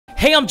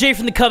Hey, I'm Jay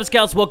from the Kubz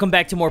Scouts. Welcome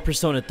back to more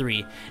Persona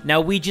 3.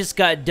 Now, we just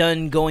got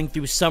done going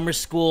through summer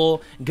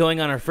school,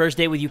 going on our first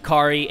date with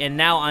Yukari, and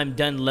now I'm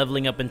done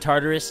leveling up in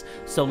Tartarus.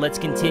 So let's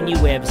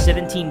continue. We have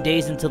 17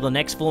 days until the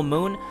next full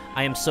moon.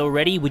 I am so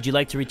ready. Would you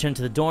like to return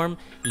to the dorm?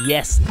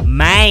 Yes,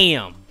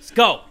 ma'am. Let's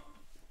go.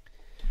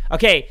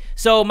 Okay,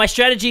 so my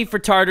strategy for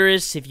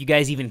Tartarus, if you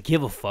guys even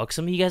give a fuck,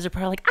 some of you guys are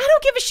probably like, I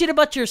don't give a shit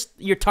about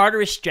your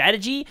Tartarus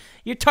strategy.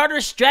 Your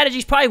Tartarus strategy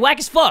is probably whack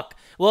as fuck.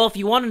 Well, if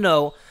you want to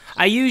know,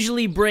 I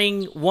usually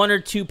bring 1 or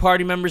 2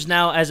 party members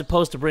now as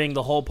opposed to bringing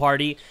the whole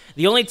party.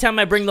 The only time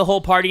I bring the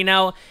whole party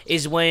now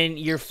is when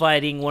you're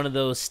fighting one of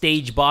those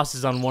stage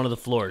bosses on one of the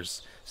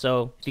floors.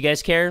 So, if you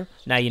guys care,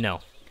 now you know.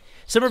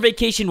 Summer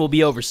vacation will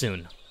be over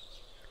soon.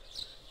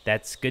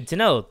 That's good to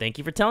know. Thank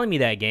you for telling me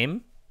that,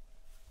 game.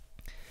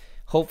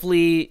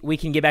 Hopefully, we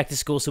can get back to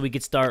school so we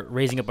could start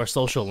raising up our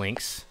social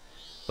links.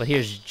 But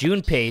here's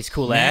Junpei's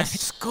cool ass.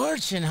 It's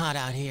scorching hot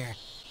out here.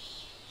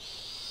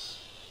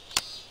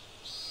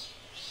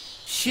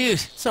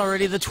 Shoot, it's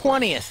already the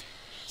 20th.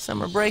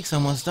 Summer break's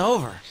almost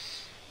over.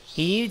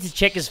 He needed to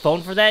check his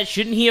phone for that?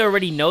 Shouldn't he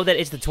already know that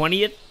it's the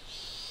 20th?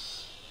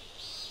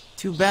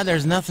 Too bad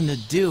there's nothing to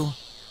do.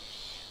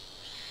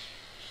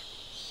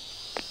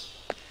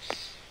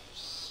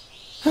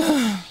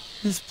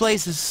 This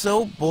place is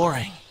so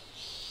boring.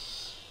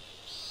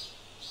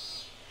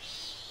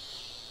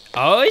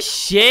 Oh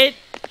shit!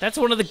 That's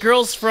one of the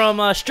girls from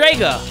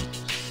Strega.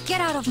 Get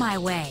out of my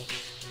way.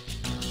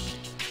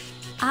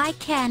 I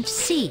can't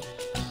see.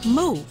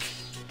 Move.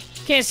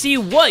 Can't see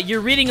what?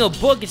 You're reading a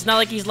book. It's not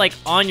like he's like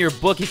on your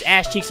book. His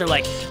ass cheeks are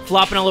like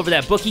flopping all over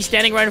that book. He's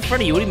standing right in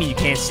front of you. What do you mean you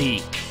can't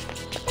see?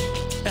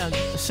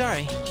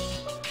 Sorry.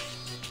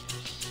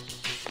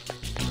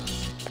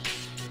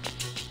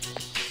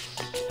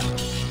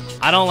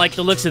 I don't like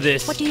the looks of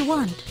this. What do you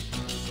want?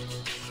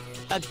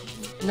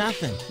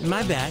 Nothing.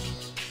 My bad.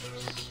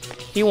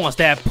 He wants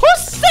that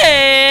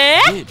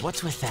pussy! Dude,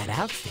 what's with that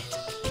outfit?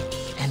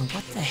 And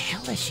what the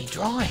hell is she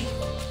drawing?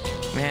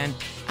 Man,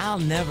 I'll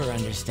never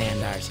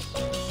understand art.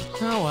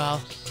 Oh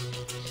well.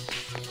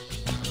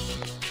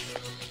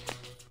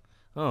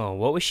 Oh,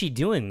 what was she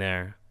doing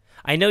there?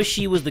 I know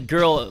she was the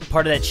girl,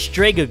 part of that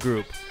Strega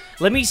group.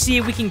 Let me see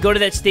if we can go to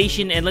that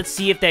station and let's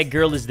see if that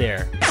girl is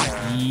there.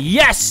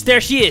 Yes, there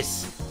she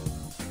is!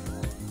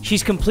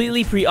 She's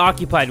completely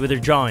preoccupied with her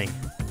drawing.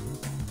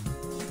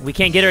 We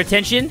can't get her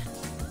attention?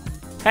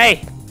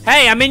 Hey,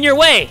 I'm in your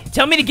way!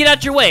 Tell me to get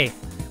out your way!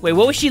 Wait,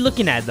 what was she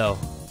looking at, though?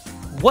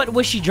 What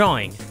was she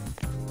drawing?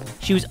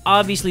 She was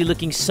obviously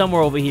looking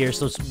somewhere over here,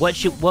 so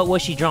what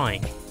was she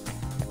drawing?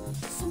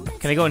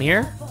 Can I go in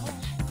here?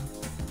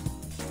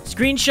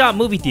 Screenshot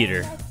movie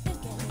theater.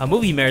 A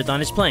movie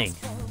marathon is playing.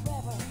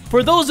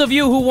 For those of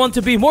you who want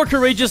to be more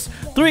courageous,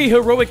 3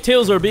 heroic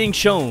tales are being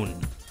shown.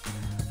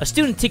 A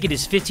student ticket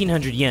is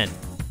 1,500 yen.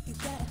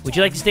 Would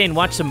you like to stay and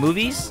watch some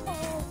movies?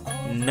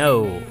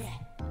 No.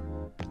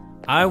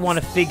 I want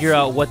to figure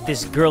out what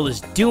this girl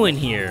is doing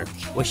here.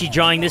 Was she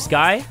drawing this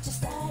guy?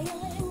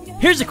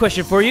 Here's a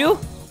question for you.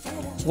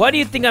 Why do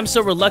you think I'm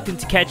so reluctant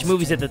to catch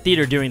movies at the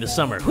theater during the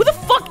summer? Who the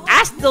fuck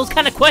asked those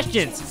kind of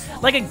questions?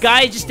 Like a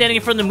guy just standing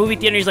in front of the movie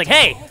theater and he's like,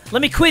 hey,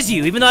 let me quiz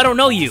you, even though I don't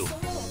know you.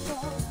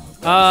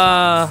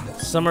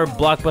 Summer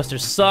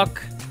blockbusters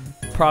suck.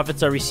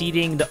 Profits are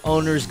receding. The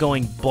owner's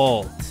going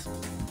bald.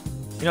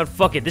 You know what,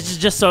 fuck it. This is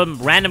just some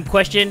random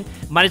question.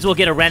 Might as well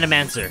get a random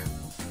answer.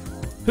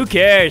 Who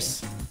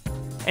cares?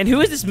 And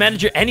who is this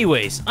manager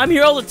anyways? I'm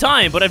here all the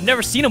time, but I've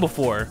never seen him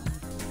before.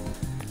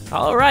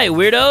 Alright,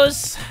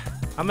 weirdos.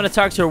 I'm gonna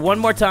talk to her one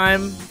more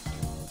time,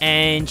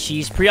 and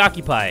she's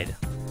preoccupied.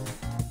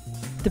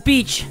 The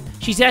beach.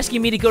 She's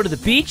asking me to go to the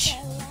beach?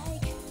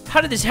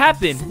 How did this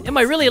happen? Am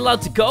I really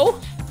allowed to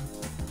go?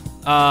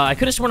 I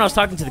could have sworn I was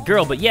talking to the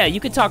girl, but yeah, you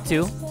can talk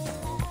too.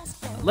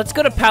 Let's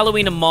go to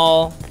Palawina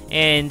Mall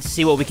and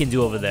see what we can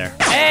do over there.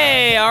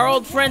 Hey, our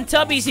old friend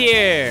Tubby's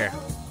here.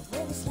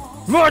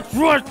 What?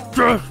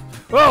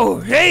 Oh,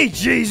 hey,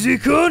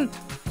 JZ-kun!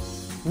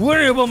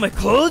 Worry about my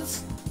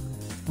clothes?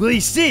 Well, you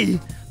see,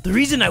 the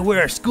reason I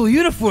wear our school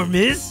uniform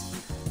is...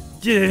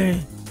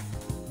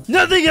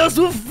 nothing else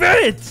will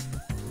fit!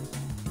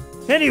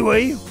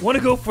 Anyway, wanna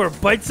go for a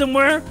bite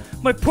somewhere?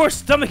 My poor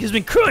stomach has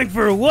been crying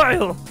for a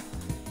while!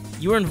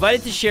 You were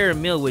invited to share a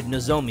meal with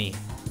Nozomi.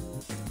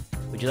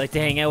 Would you like to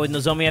hang out with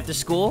Nozomi after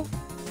school?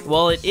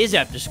 Well, it is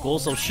after school,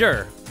 so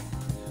sure.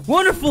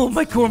 Wonderful,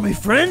 my gourmet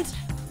friend!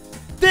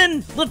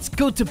 Then, let's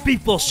go to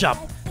Beef Bowl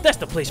Shop. That's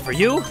the place for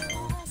you.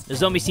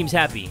 Nozomi seems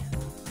happy.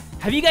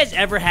 Have you guys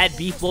ever had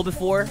beef bowl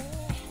before?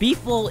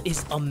 Beef bowl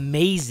is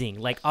amazing,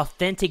 like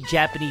authentic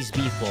Japanese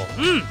beef bowl.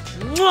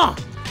 Mwah!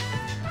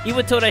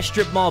 Iwatodai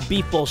Strip Mall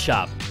Beef Bowl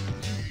Shop.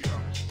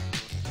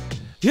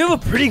 You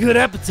have a pretty good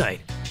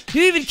appetite.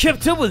 You even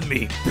kept up with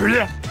me.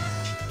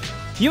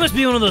 You must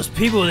be one of those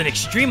people with an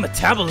extreme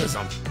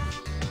metabolism.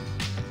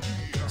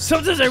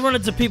 Sometimes I run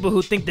into people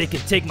who think they can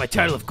take my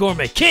title of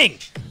Gourmet King.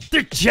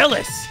 They're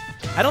jealous.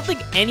 I don't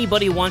think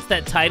anybody wants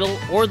that title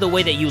or the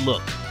way that you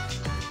look.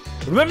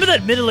 Remember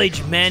that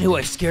middle-aged man who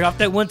I scared off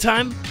that one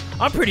time?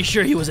 I'm pretty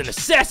sure he was an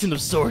assassin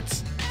of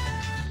sorts.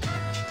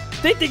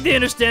 They think they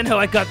understand how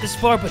I got this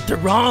far, but they're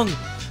wrong.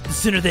 The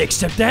sooner they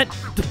accept that,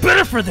 the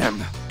better for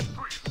them.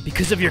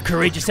 Because of your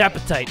courageous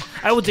appetite,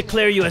 I will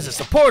declare you as a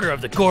supporter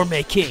of the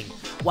Gourmet King.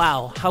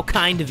 Wow, how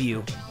kind of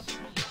you.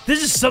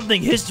 This is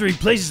something history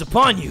places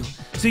upon you,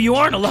 so you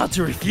aren't allowed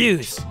to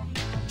refuse.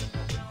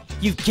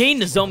 You've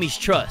gained Nozomi's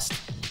trust.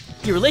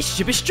 Your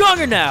relationship is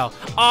stronger now.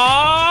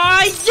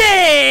 Aw,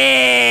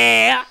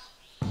 yeah!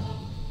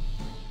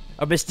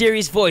 A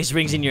mysterious voice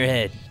rings in your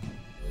head.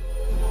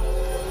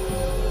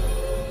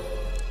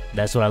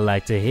 That's what I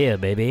like to hear,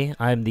 baby.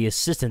 I'm the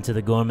assistant to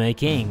the Gourmet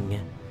King.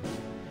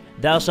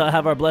 Thou shalt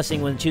have our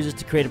blessing when it chooses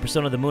to create a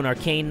persona of the Moon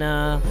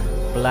Arcana.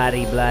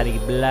 Blah-de, blah-de,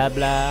 blah,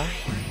 blah.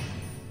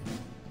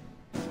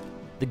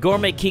 The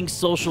Gourmet King's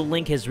social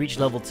link has reached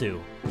level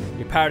 2.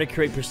 Your power to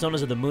create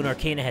personas of the Moon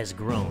Arcana has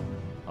grown.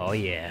 Oh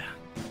yeah.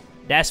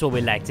 That's what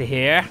we like to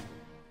hear.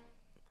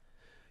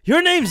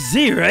 Your name's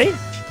Z, right?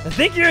 I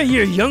think you're a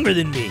year younger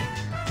than me.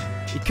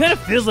 It kind of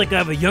feels like I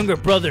have a younger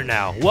brother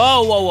now.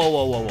 Whoa, whoa, whoa,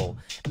 whoa, whoa, whoa.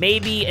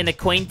 Maybe an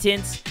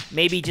acquaintance,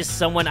 maybe just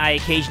someone I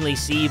occasionally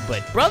see,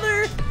 but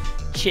brother?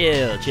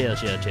 Chill, chill,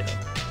 chill, chill.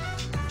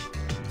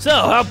 So,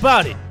 how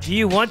about it? Do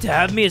you want to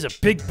have me as a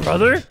big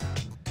brother?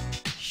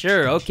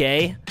 Sure,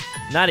 okay.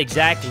 Not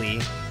exactly.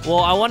 Well,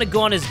 I want to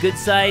go on his good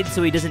side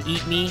so he doesn't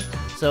eat me,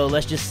 so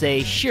let's just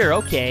say, sure,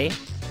 okay.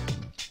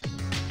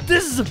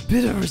 This is a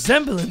bit of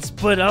resemblance,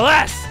 but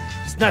alas,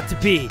 it's not to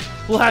be.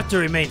 We'll have to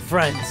remain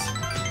friends.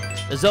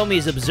 Nozomi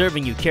is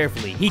observing you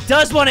carefully. He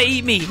does want to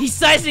eat me! He's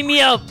sizing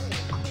me up!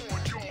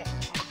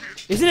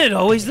 Isn't it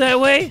always that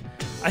way?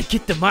 I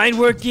get the mind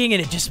working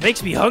and it just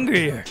makes me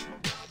hungrier.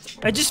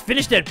 I just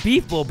finished that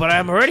beef bowl, but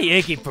I'm already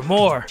aching for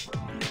more.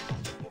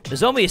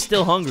 Nozomi is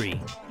still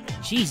hungry.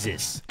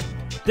 Jesus.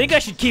 Think I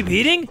should keep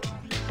eating?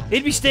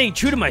 It'd be staying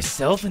true to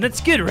myself, and that's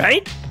good,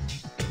 right?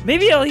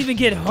 Maybe I'll even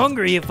get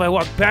hungry if I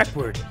walk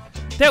backward.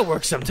 That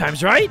works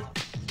sometimes, right?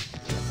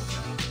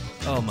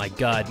 Oh my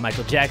god,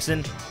 Michael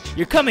Jackson.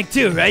 You're coming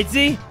too, right,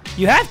 Z?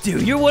 You have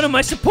to. You're one of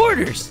my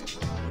supporters.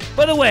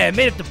 By the way, I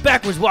made up the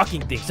backwards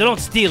walking thing, so don't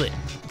steal it.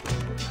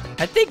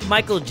 I think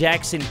Michael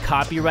Jackson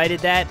copyrighted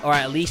that, or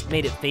at least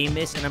made it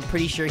famous, and I'm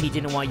pretty sure he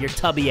didn't want your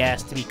tubby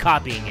ass to be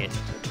copying it.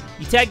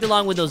 You tagged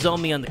along with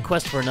Nozomi on the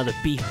quest for another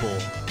beef bowl.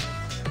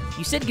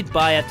 You said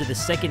goodbye after the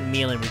second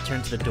meal and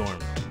returned to the dorm.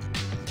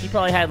 He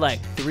probably had like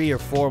 3 or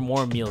 4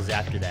 more meals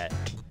after that.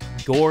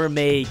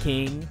 Gourmet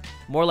King.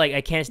 More like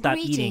I can't stop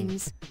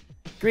eating.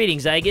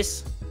 Greetings,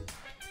 Aegis.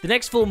 The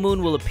next full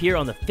moon will appear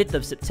on the 5th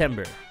of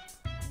September.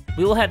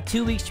 We will have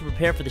 2 weeks to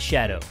prepare for the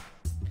shadow.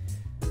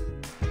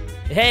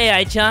 Hey,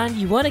 Ai-chan,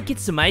 you want to get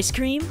some ice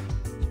cream?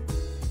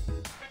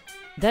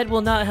 That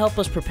will not help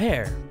us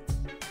prepare.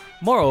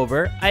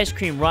 Moreover, ice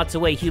cream rots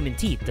away human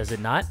teeth, does it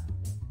not?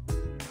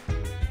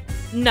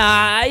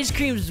 Nah, ice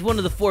cream is one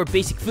of the 4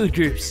 basic food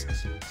groups.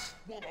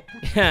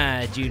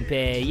 Ha,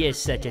 Junpei, you're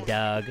such a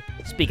dog.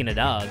 Speaking of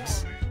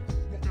dogs.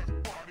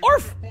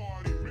 Orf!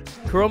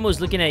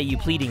 Koromaru's looking at you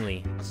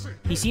pleadingly.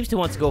 He seems to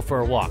want to go for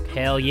a walk.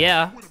 Hell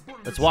yeah.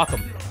 Let's walk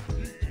him.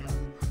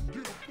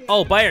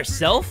 Oh, by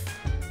herself?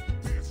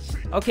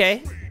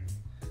 Okay.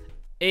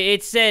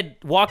 It said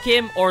walk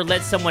him or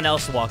let someone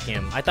else walk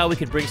him. I thought we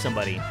could bring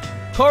somebody.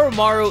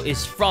 Koromaru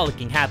is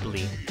frolicking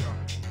happily.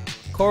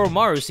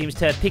 Koromaru seems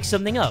to have picked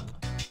something up.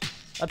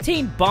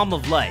 Obtain Bomb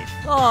of Life.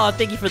 Aw,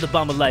 thank you for the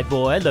Bomb of Life,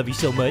 boy. I love you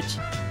so much.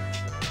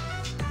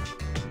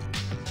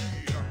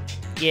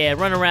 Yeah,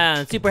 run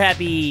around. Super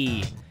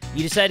happy.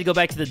 You decide to go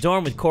back to the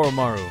dorm with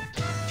Koromaru.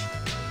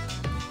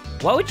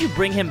 Why would you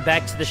bring him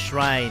back to the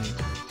shrine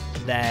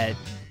that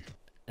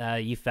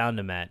you found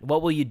him at?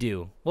 What will you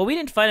do? Well, we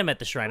didn't find him at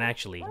the shrine,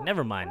 actually.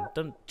 Never mind.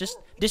 Don't just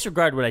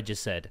disregard what I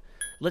just said.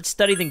 Let's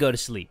study, then go to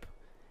sleep.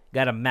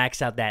 Gotta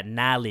max out that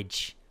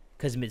knowledge,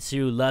 because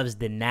Mitsuru loves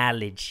the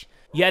knowledge.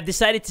 You have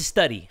decided to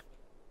study.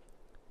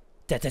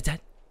 Your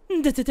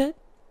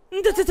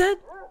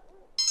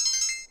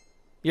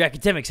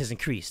academics has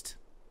increased.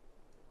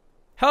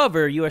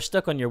 However, you are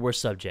stuck on your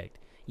worst subject.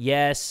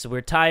 Yes,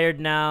 we're tired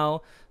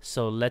now,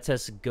 so let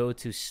us go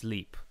to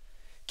sleep.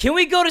 Can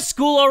we go to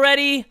school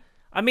already?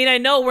 I mean, I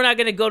know we're not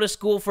going to go to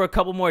school for a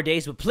couple more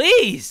days, but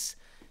please!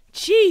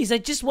 Jeez, I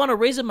just want to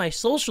raise up my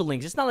social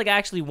links. It's not like I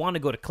actually want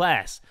to go to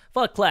class.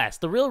 Fuck class.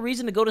 The real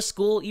reason to go to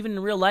school, even in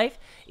real life,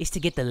 is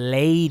to get the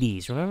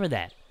ladies. Remember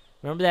that.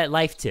 Remember that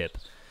life tip.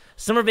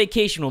 Summer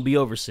vacation will be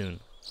over soon.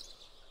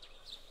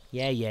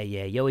 Yeah.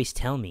 You always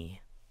tell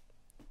me.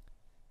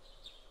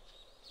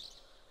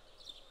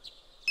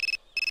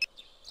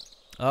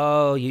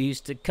 Oh, you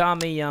used to call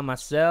me on my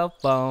cell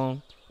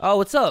phone. Oh,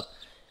 what's up?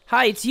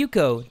 Hi, it's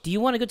Yuko. Do you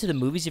want to go to the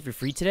movies if you're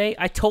free today?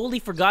 I totally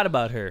forgot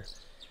about her.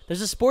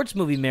 There's a sports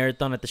movie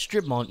marathon at the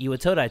strip mall in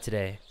Iwatodai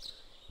today.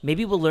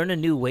 Maybe we'll learn a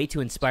new way to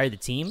inspire the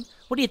team?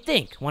 What do you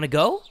think? Want to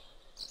go?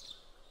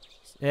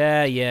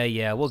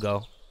 Yeah, we'll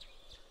go.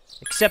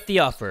 Accept the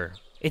offer.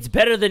 It's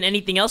better than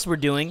anything else we're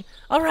doing.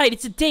 Alright,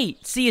 it's a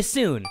date. See you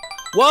soon.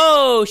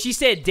 Whoa, she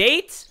said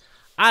date?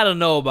 I don't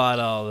know about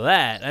all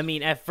that. I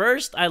mean, at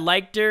first, I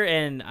liked her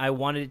and I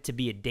wanted it to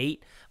be a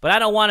date. But I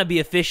don't want to be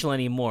official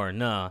anymore,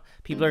 no.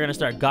 People are going to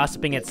start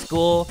gossiping at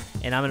school,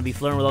 and I'm going to be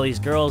flirting with all these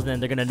girls, and then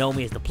they're going to know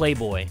me as the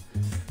playboy.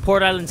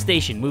 Port Island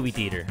Station, movie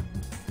theater.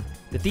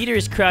 The theater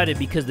is crowded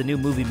because of the new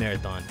movie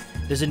marathon.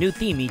 There's a new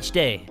theme each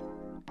day.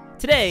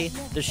 Today,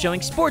 they're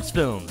showing sports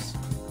films.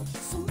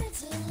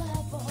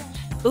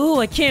 Ooh,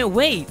 I can't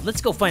wait. Let's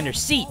go find our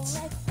seats.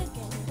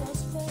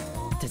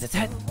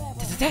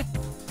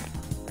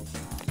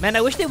 Man,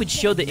 I wish they would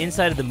show the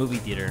inside of the movie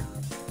theater.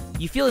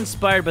 You feel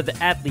inspired by the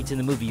athletes in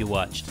the movie you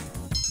watched.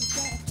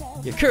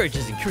 Your courage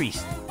has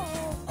increased.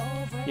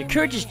 Your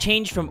courage has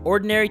changed from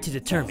ordinary to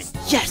determined.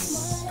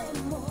 Yes!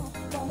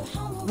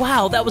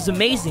 Wow, that was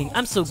amazing.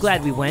 I'm so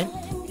glad we went.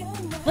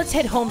 Let's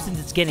head home since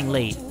it's getting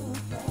late.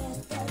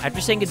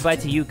 After saying goodbye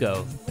to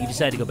Yuko, you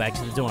decide to go back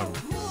to the dorm.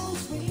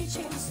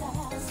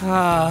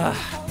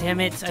 Ah, damn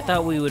it. I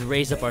thought we would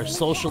raise up our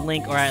social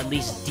link or at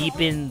least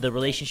deepen the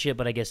relationship,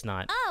 but I guess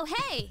not. Oh,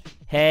 hey!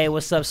 Hey,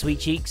 what's up, sweet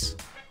cheeks?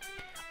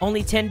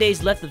 Only 10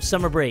 days left of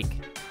summer break.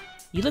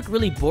 You look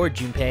really bored,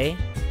 Junpei.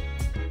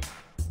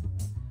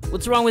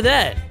 What's wrong with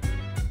that?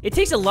 It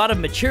takes a lot of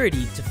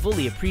maturity to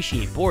fully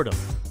appreciate boredom.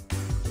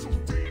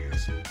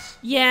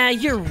 Yeah,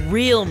 you're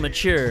real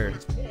mature.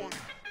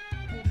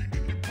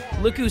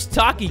 Look who's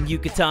talking,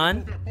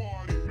 Yucatan.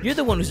 You're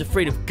the one who's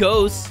afraid of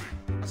ghosts.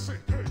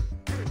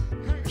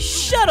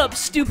 Shut up,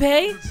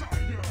 Stupé!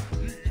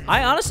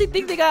 I honestly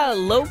think they got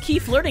low-key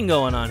flirting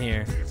going on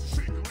here.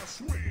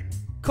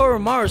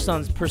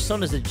 Koromaru-san's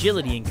persona's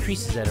agility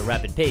increases at a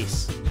rapid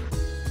pace.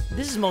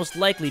 This is most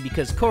likely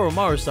because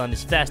Koromaru-san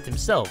is fast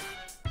himself.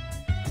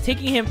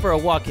 Taking him for a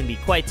walk can be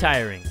quite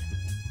tiring.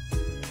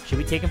 Should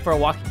we take him for a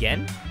walk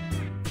again?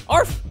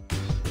 Arf!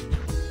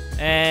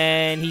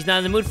 And he's not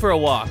in the mood for a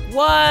walk.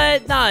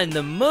 What? Not in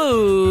the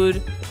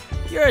mood?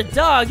 You're a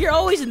dog. You're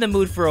always in the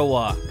mood for a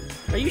walk.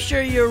 Are you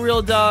sure you're a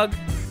real dog?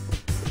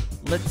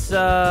 Let's,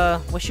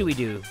 what should we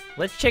do?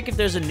 Let's check if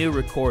there's a new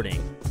recording.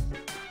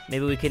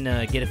 Maybe we can,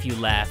 get a few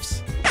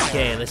laughs.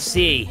 Okay, let's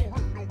see.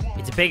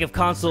 It's a bag of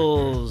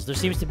consoles. There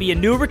seems to be a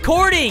new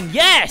recording!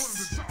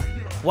 Yes!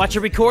 Watch a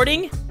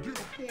recording?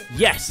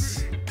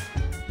 Yes!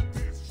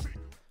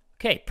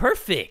 Okay,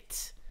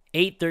 perfect.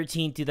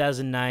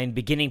 8/13/2009,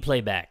 beginning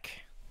playback.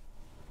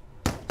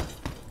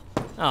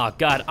 Oh,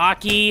 God,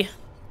 Aki.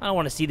 I don't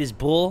want to see this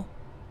bull.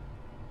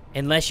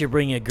 Unless you're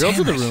bringing a girl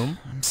to the room.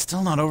 I'm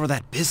still not over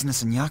that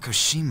business in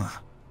Yakushima.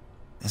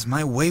 Is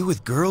my way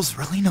with girls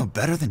really no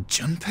better than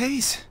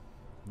Junpei's?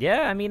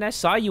 Yeah, I mean, I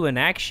saw you in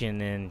action,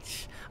 and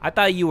I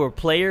thought you were a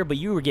player, but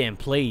you were getting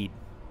played.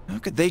 How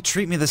could they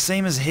treat me the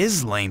same as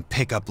his lame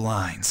pickup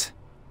lines?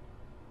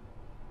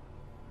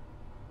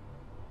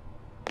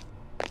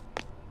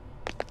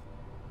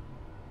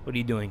 What are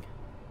you doing?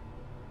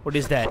 What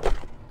is that?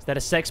 Is that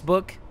a sex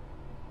book?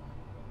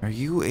 Are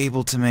you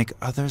able to make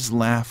others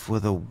laugh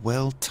with a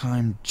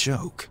well-timed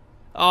joke?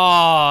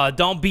 Oh,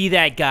 don't be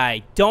that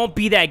guy. Don't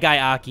be that guy,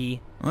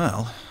 Aki.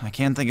 Well, I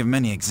can't think of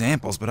many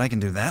examples, but I can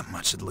do that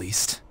much at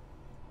least.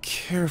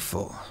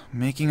 Careful.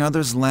 Making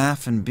others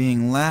laugh and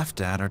being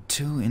laughed at are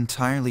two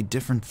entirely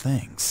different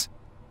things.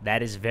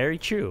 That is very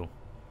true.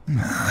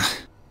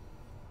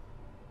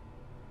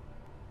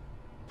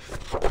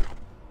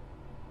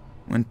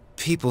 When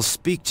people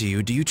speak to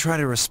you, do you try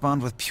to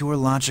respond with pure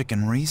logic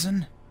and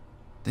reason?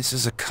 This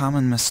is a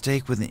common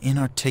mistake with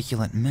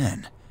inarticulate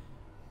men.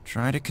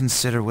 Try to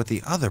consider what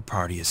the other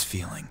party is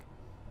feeling.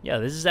 Yeah,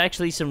 this is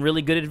actually some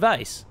really good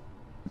advice.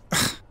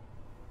 I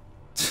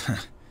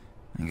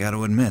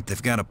gotta admit,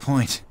 they've got a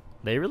point.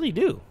 They really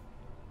do.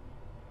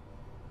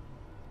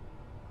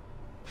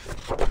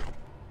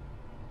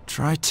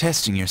 Try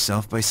testing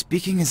yourself by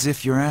speaking as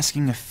if you're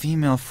asking a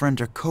female friend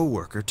or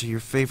coworker to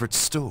your favorite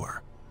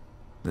store.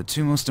 The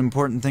two most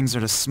important things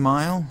are to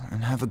smile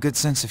and have a good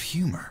sense of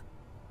humor.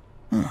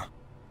 Huh.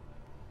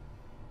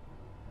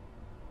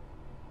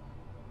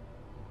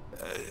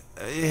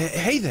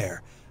 Hey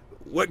there.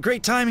 What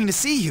great timing to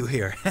see you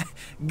here.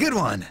 Good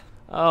one.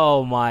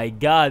 Oh my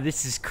god,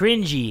 this is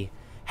cringy.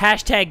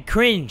 Hashtag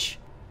cringe.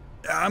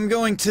 I'm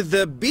going to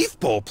the beef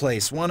bowl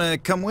place. Wanna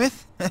come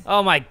with?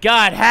 Oh my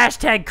god,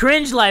 hashtag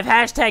cringe life,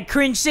 hashtag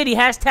cringe city,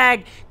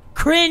 hashtag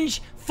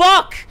cringe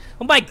fuck.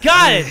 Oh my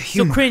god,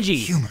 Humor, so cringy.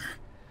 Humor.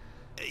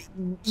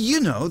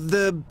 You know,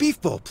 the beef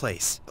bowl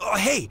place. Oh,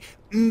 hey,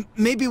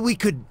 maybe we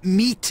could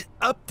meet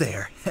up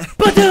there.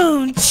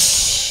 Ba-doon!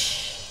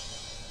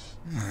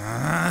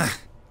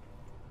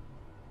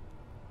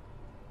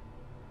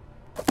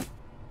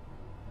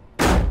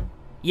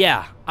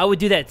 Yeah, I would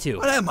do that too.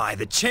 What am I,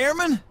 the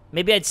chairman?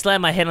 Maybe I'd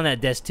slam my head on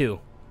that desk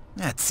too.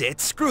 That's it,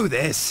 screw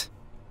this.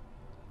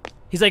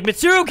 He's like,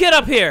 Mitsuru, get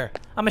up here!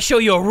 I'm gonna show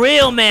you a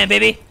real man,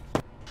 baby!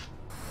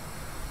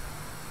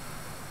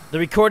 The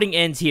recording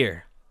ends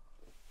here.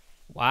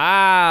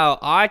 Wow,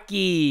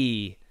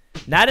 Aki.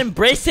 Not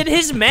embracing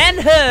his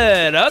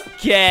manhood,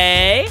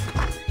 okay.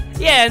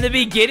 Yeah, in the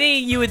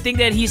beginning, you would think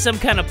that he's some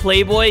kind of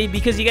playboy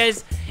because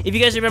if you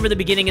guys remember the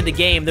beginning of the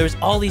game, there was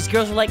all these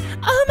girls who were like,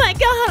 oh my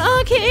god,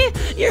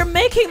 Aki, you're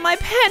making my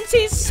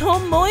panties so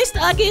moist,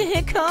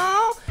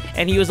 Akihiko.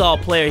 And he was all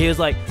player. He was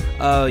like,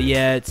 Oh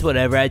yeah, it's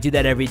whatever. I do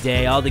that every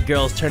day. All the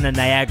girls turn to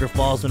Niagara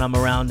Falls when I'm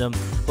around them.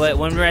 But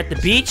when we're at the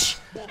beach,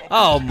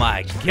 oh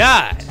my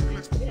god.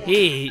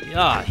 He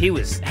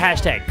was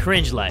hashtag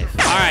cringe life.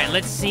 Alright,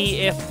 let's see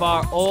if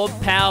our old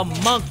pal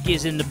Monk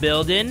is in the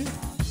building.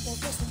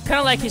 Kind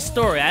of like his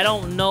story. I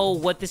don't know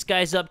what this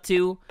guy's up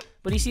to,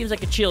 but he seems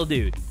like a chill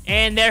dude.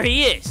 And there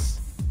he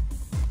is.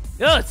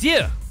 Oh, it's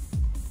you.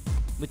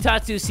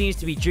 Mutatsu seems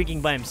to be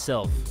drinking by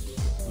himself.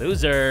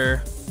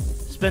 Loser.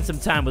 Spend some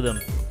time with him.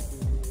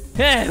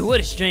 Hey, what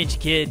a strange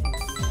kid.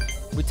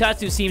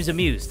 Mutatsu seems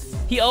amused.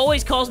 He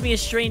always calls me a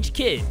strange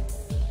kid.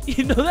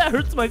 You know that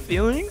hurts my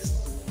feelings?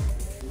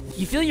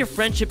 You feel your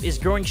friendship is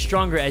growing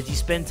stronger as you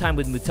spend time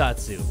with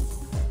Mutatsu.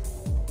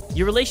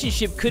 Your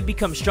relationship could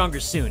become stronger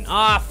soon.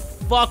 Ah,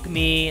 fuck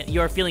me.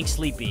 You are feeling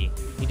sleepy.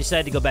 You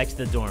decide to go back to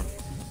the dorm.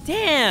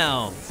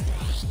 Damn.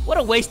 What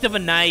a waste of a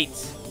night.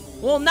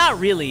 Well, not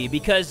really,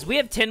 because we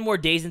have 10 more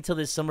days until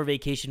this summer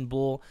vacation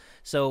bull,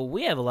 so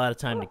we have a lot of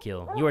time to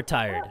kill. You are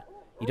tired.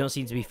 You don't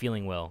seem to be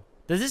feeling well.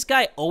 Does this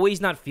guy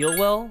always not feel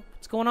well?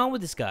 What's going on with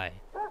this guy?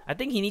 I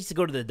think he needs to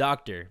go to the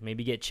doctor.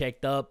 Maybe get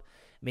checked up.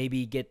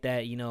 Maybe get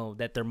that, you know,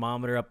 that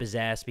thermometer up his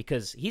ass,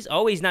 because he's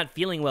always not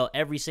feeling well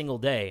every single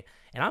day.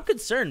 And I'm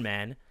concerned,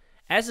 man.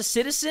 As a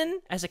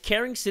citizen, as a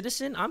caring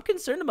citizen, I'm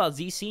concerned about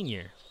Z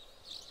Senior.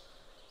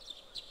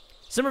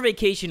 Summer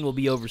vacation will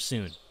be over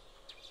soon.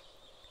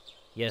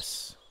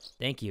 Yes,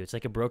 thank you. It's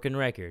like a broken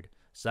record.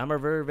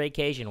 Summer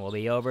vacation will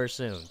be over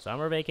soon.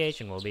 Summer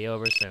vacation will be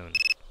over soon.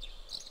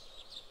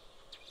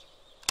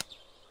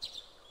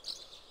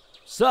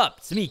 Sup?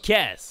 It's me,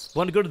 Cass.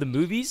 Want to go to the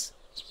movies?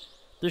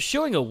 They're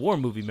showing a war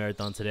movie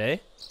marathon today.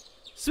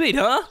 Sweet,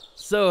 huh?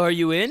 So, are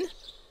you in?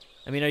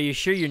 I mean, are you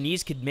sure your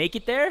knees could make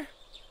it there?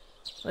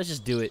 Let's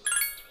just do it.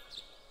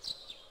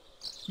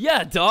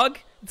 Yeah, dog.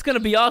 It's gonna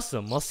be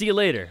awesome. I'll see you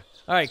later.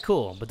 Alright,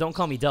 cool. But don't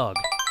call me dog.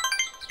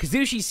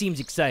 Kazushi seems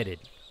excited.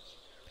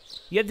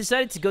 You have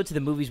decided to go to the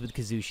movies with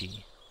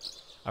Kazushi.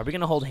 Are we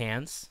gonna hold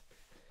hands?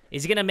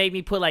 Is he gonna make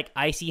me put, like,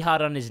 icy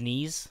hot on his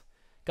knees?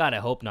 God, I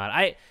hope not.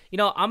 You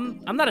know,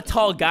 I'm not a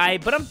tall guy,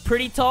 but I'm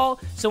pretty tall.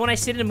 So when I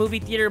sit in a movie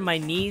theater, my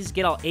knees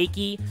get all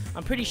achy.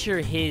 I'm pretty sure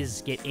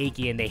his get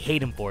achy and they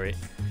hate him for it.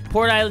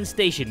 Port Island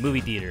Station,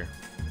 movie theater.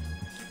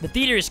 The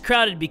theater is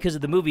crowded because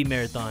of the movie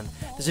marathon.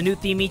 There's a new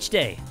theme each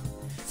day.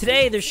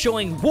 Today, they're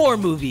showing war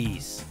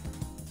movies.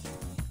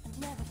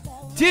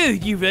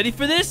 Dude, you ready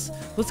for this?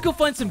 Let's go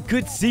find some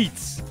good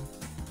seats.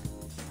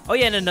 Oh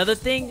yeah, and another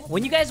thing.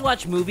 When you guys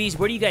watch movies,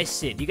 where do you guys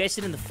sit? Do you guys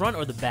sit in the front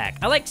or the back?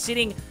 I like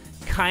sitting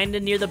kind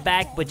of near the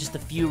back, but just a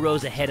few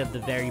rows ahead of the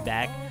very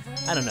back.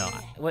 I don't know.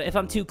 If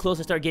I'm too close,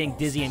 I start getting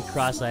dizzy and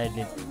cross-eyed, and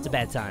it's a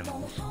bad time.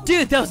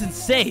 Dude, that was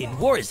insane.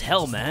 War is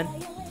hell, man.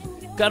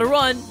 Gotta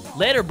run.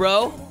 Later,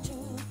 bro.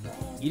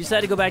 You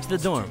decide to go back to the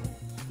dorm.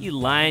 You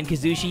lying,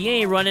 Kazushi. You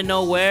ain't running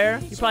nowhere.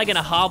 You're probably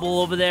gonna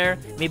hobble over there.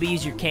 Maybe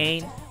use your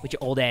cane with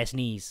your old-ass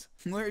knees.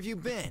 Where have you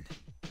been?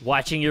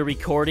 Watching your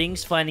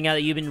recordings, finding out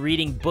that you've been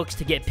reading books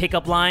to get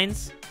pickup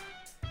lines?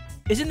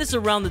 Isn't this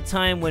around the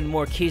time when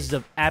more cases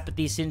of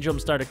apathy syndrome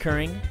start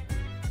occurring?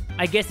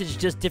 I guess it's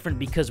just different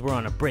because we're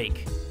on a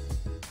break.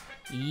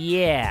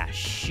 Yeah,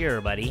 sure,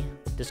 buddy.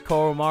 Does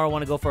Koromaru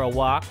want to go for a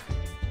walk?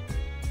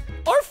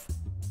 Orf!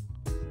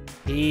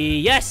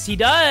 Yes, he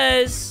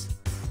does!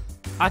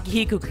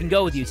 Akihiko can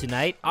go with you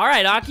tonight.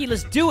 Alright, Aki,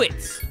 let's do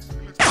it!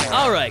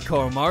 Alright,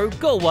 Koromaru,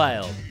 go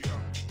wild.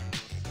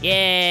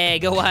 Yeah,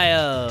 go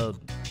wild.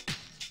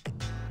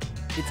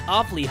 It's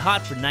awfully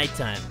hot for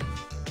nighttime.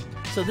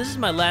 So this is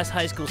my last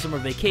high school summer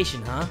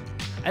vacation, huh?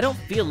 I don't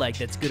feel like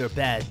that's good or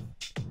bad.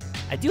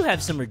 I do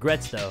have some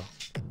regrets, though.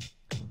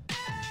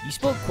 You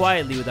spoke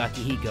quietly with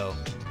Akihiko.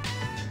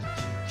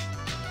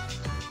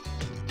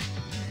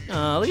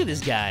 Oh, look at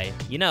this guy.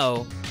 You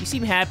know, you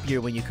seem happier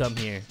when you come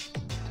here.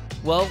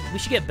 Well, we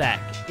should get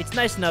back. It's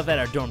nice enough at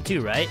our dorm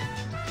too, right?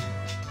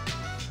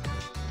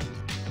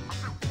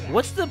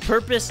 What's the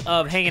purpose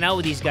of hanging out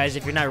with these guys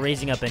if you're not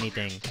raising up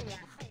anything?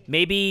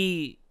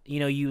 Maybe,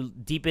 you know, you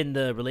deepen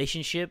the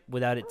relationship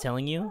without it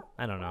telling you?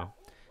 I don't know.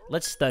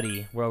 Let's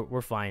study.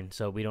 We're fine,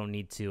 so we don't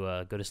need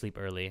to go to sleep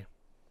early.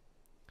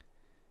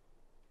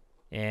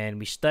 And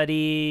we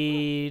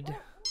studied.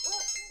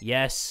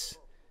 Yes.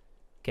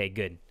 Okay,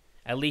 good.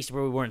 At least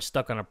we weren't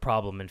stuck on a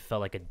problem and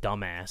felt like a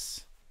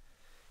dumbass.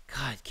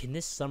 God, can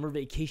this summer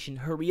vacation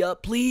hurry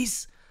up,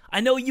 please?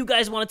 I know you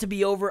guys want it to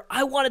be over.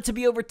 I want it to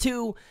be over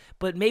too,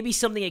 but maybe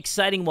something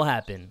exciting will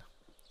happen.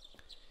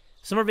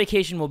 Summer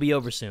vacation will be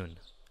over soon.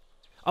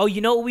 Oh,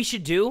 you know what we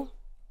should do?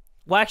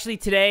 Well, actually,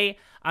 today,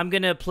 I'm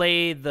going to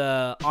play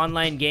the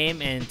online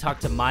game and talk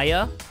to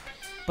Maya.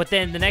 But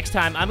then the next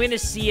time, I'm going to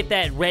see if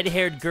that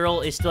red-haired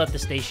girl is still at the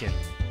station.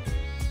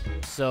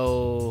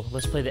 So,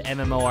 let's play the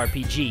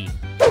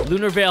MMORPG.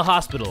 Lunar Vale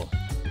Hospital.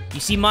 You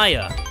see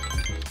Maya.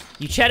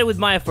 You chatted with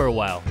Maya for a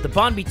while. The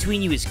bond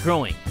between you is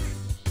growing.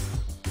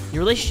 Your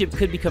relationship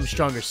could become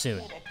stronger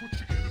soon.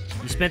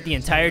 You spent the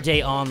entire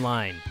day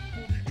online.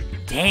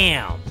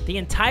 Damn, the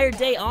entire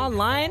day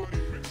online?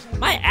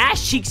 My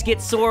ass cheeks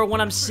get sore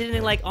when I'm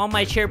sitting like on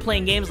my chair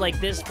playing games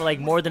like this for like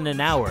more than an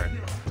hour.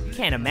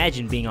 Can't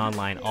imagine being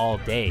online all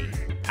day.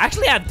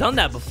 Actually, I've done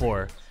that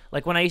before.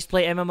 Like when I used to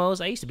play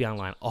MMOs, I used to be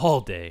online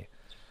all day.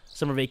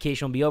 Summer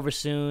vacation will be over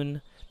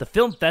soon. The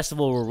film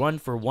festival will run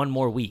for 1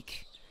 more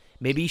week.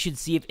 Maybe you should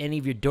see if any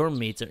of your dorm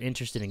mates are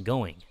interested in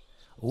going.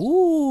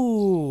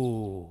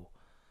 Ooh.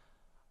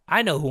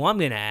 I know who I'm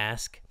gonna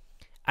ask.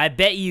 I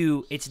bet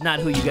you it's not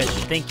who you guys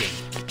were thinking.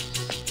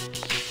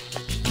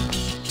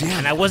 Damn,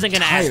 and I wasn't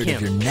gonna ask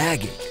him. You're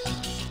nagging.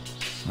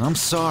 I'm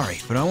sorry,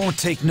 but I won't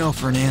take no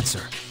for an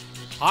answer.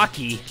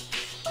 Aki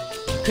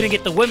couldn't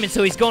get the women,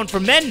 so he's going for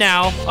men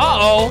now.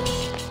 Uh-oh.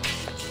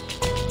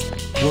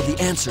 Well,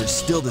 the answer is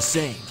still the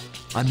same.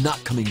 I'm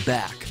not coming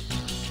back.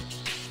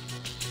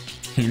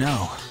 You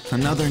know,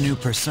 another new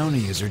Persona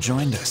user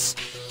joined us.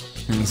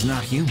 And he's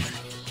not human.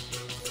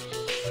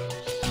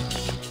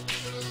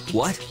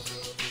 What?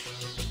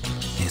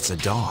 It's a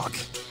dog.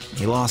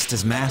 He lost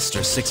his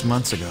master 6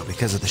 months ago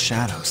because of the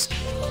shadows.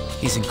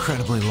 He's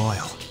incredibly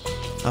loyal.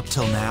 Up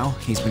till now,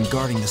 he's been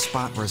guarding the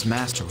spot where his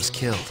master was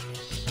killed,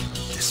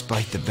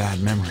 despite the bad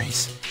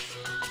memories.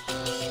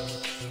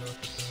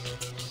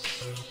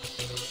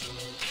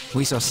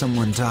 We saw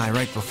someone die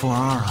right before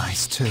our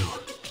eyes, too.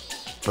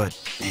 But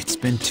it's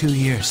been 2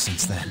 years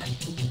since then.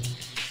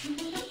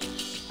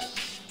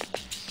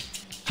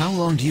 How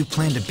long do you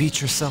plan to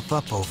beat yourself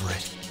up over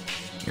it?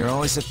 You're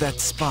always at that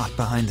spot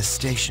behind the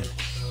station,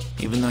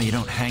 even though you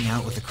don't hang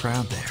out with the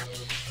crowd there.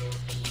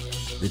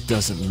 It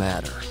doesn't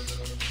matter.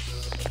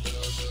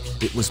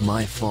 It was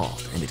my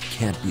fault, and it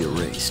can't be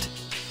erased.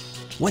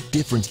 What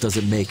difference does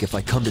it make if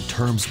I come to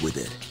terms with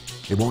it?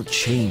 It won't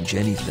change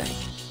anything.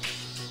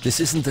 This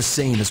isn't the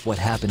same as what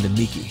happened to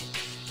Miki.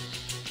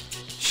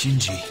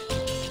 Shinji.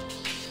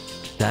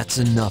 That's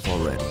enough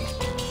already.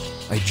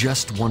 I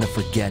just want to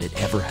forget it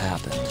ever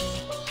happened.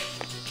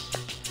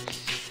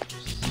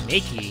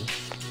 Mickey?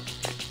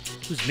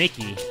 Who's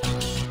Mickey?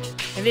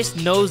 And this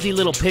nosy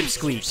little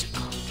pipsqueak.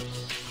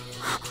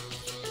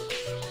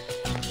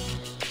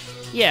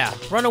 Yeah,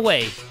 run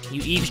away,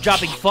 you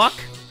eavesdropping fuck.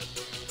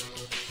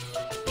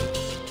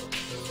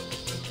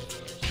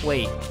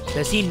 Wait,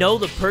 does he know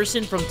the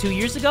person from 2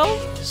 years ago?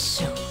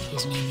 So,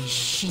 his name is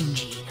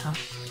Shinji, huh?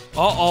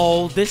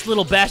 Uh-oh, this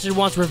little bastard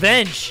wants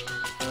revenge.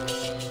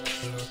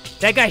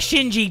 That guy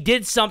Shinji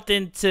did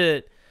something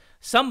to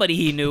somebody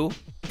he knew,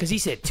 because he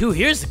said 2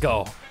 years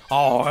ago.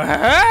 Oh,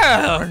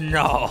 hell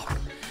no.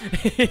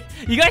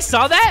 You guys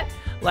saw that?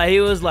 Like, he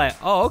was like,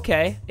 oh,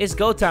 okay, it's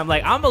go time.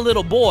 Like, I'm a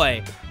little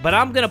boy, but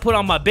I'm gonna put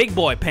on my big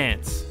boy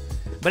pants.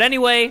 But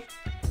anyway,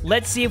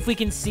 let's see if we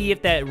can see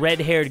if that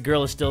red-haired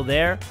girl is still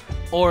there,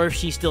 or if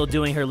she's still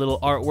doing her little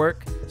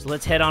artwork. So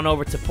let's head on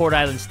over to Port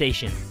Island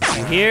Station.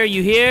 You hear?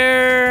 You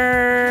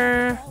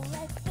hear?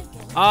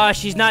 Ah,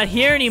 she's not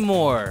here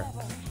anymore.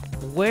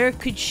 Where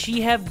could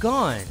she have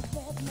gone?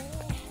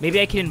 Maybe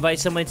I can invite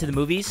someone to the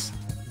movies?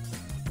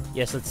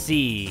 Yes, let's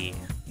see.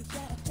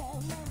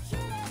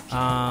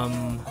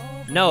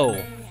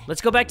 No. Let's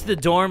go back to the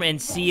dorm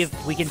and see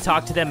if we can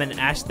talk to them and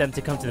ask them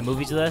to come to the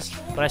movies with us.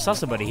 But I saw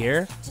somebody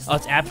here. Oh,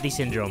 it's apathy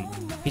syndrome.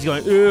 He's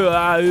going, ooh,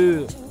 ah,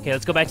 ooh. Okay,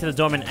 let's go back to the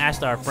dorm and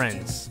ask our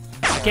friends.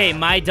 Okay,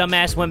 my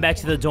dumbass went back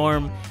to the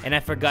dorm, and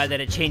I forgot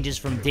that it changes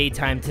from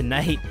daytime to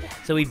night.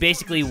 So we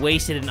basically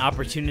wasted an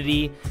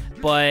opportunity.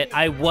 But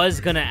I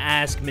was gonna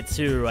ask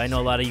Mitsuru. I know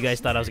a lot of you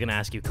guys thought I was gonna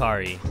ask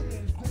Yukari.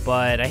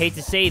 But I hate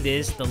to say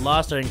this, the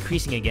loss are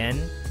increasing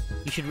again.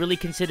 You should really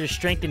consider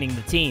strengthening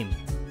the team.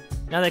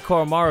 Now that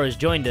Koromaru has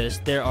joined us,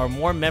 there are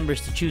more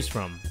members to choose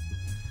from.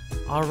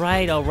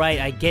 Alright,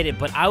 I get it,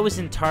 but I was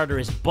in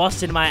Tartarus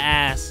busting my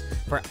ass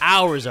for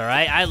hours,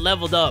 alright? I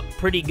leveled up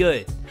pretty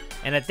good.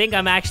 And I think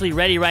I'm actually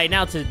ready right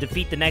now to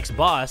defeat the next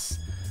boss.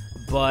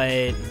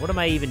 But what am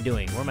I even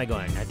doing? Where am I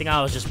going? I think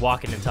I was just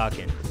walking and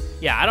talking.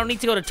 Yeah, I don't need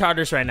to go to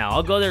Tartarus right now.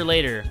 I'll go there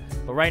later.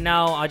 But right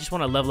now, I just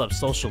want to level up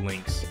social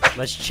links.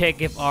 Let's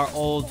check if our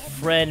old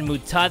friend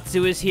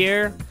Mutatsu is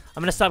here.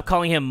 I'm gonna stop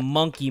calling him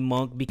Monkey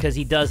Monk because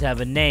he does have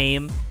a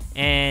name,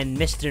 and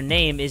Mr.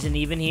 Name isn't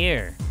even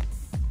here.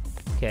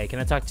 Okay, can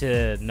I talk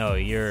to... No,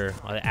 you're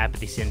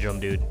apathy syndrome,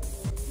 dude.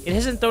 It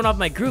hasn't thrown off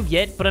my groove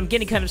yet, but I'm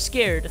getting kind of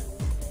scared.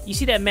 You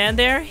see that man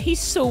there? He's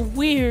so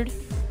weird.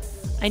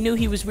 I knew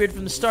he was weird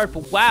from the start,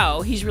 but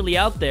wow, he's really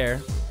out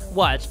there.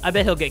 Watch, I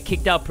bet he'll get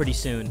kicked out pretty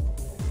soon.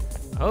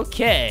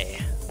 Okay,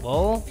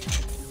 well,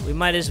 we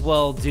might as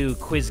well do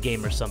quiz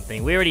game or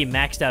something. We already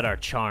maxed out our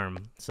charm,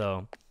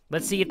 so...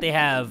 Let's see if they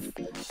have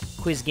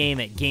quiz game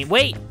at game...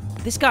 Wait!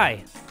 This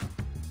guy!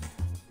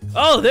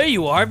 Oh, there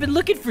you are! I've been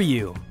looking for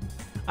you!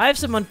 I have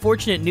some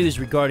unfortunate news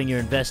regarding your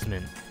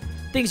investment.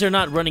 Things are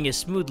not running as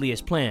smoothly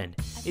as planned.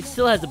 It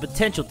still has the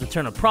potential to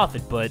turn a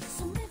profit, but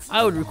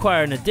I would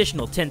require an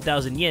additional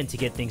 10,000 yen to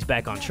get things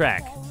back on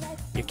track.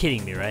 You're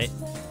kidding me, right?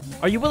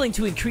 Are you willing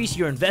to increase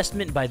your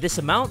investment by this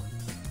amount?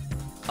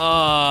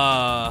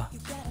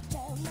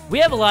 We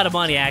have a lot of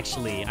money,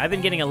 actually. I've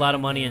been getting a lot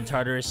of money in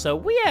Tartarus, so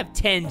we have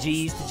 10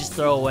 G's to just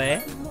throw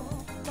away.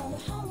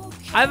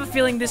 I have a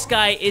feeling this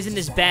guy isn't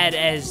as bad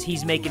as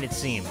he's making it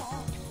seem.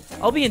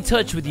 I'll be in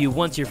touch with you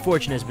once your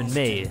fortune has been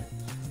made.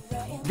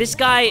 This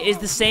guy is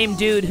the same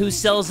dude who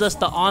sells us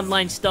the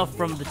online stuff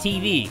from the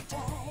TV.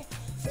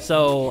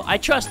 So, I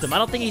trust him. I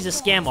don't think he's a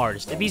scam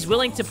artist. If he's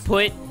willing to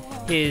put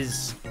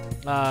his...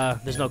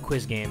 there's no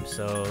quiz game,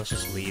 so let's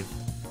just leave.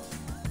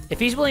 If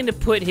he's willing to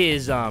put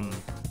his,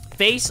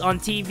 face on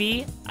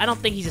TV, I don't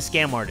think he's a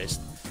scam artist.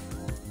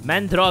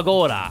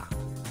 Mandragora.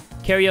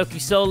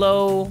 Karaoke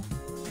solo.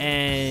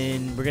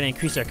 And we're gonna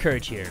increase our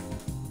courage here.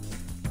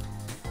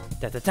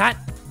 Da-da-da.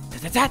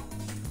 Da-da-da.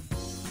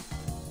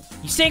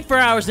 You sing for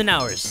hours and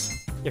hours.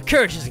 Your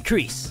courage has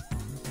increased.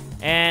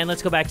 And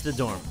let's go back to the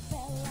dorm.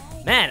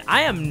 Man,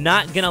 I am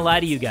not gonna lie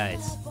to you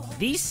guys.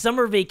 These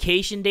summer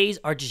vacation days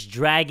are just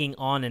dragging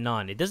on and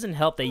on. It doesn't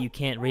help that you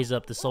can't raise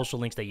up the social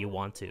links that you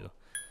want to.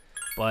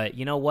 But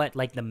you know what?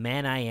 Like the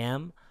man I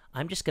am,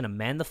 I'm just gonna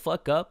man the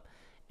fuck up.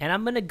 And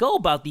I'm gonna go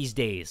about these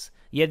days.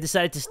 You have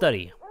decided to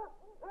study.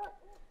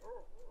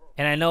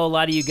 And I know a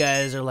lot of you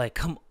guys are like,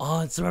 come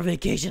on, summer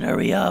vacation,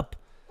 hurry up.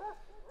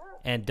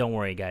 And don't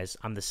worry, guys.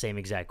 I'm the same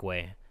exact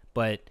way.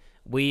 But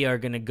we are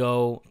gonna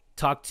go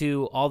talk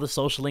to all the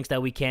social links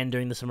that we can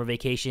during the summer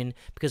vacation,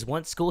 because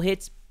once school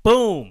hits,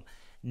 boom,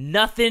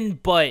 nothing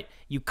but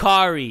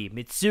Yukari,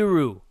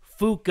 Mitsuru,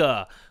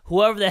 Fuka,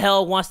 whoever the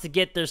hell wants to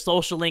get their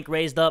social link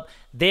raised up,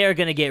 they're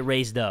gonna get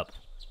raised up.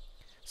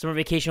 Summer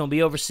vacation will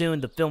be over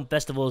soon. The film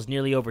festival is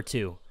nearly over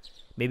too.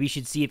 Maybe you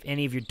should see if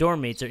any of your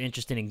dorm mates are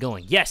interested in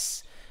going.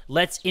 Yes,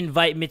 let's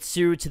invite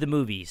Mitsuru to the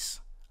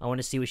movies. I want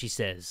to see what she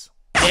says.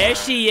 There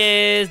she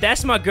is.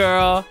 That's my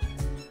girl.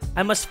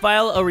 I must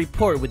file a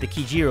report with the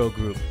Kirijo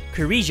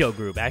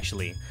group,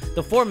 actually.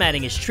 The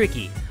formatting is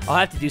tricky. I'll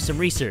have to do some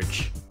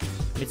research.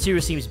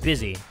 Mitsuru seems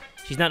busy.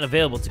 She's not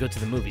available to go to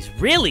the movies.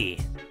 Really?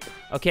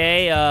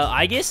 Okay,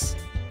 I guess?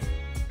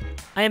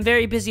 I am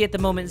very busy at the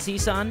moment,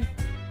 Z-san.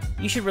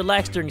 You should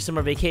relax during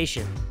summer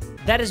vacation.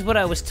 That is what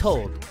I was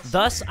told.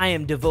 Thus, I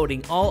am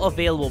devoting all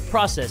available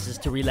processes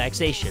to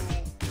relaxation.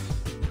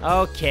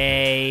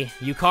 Okay,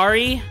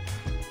 Yukari?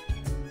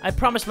 I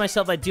promised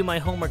myself I'd do my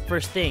homework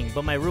first thing,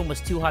 but my room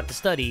was too hot to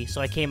study, so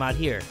I came out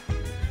here.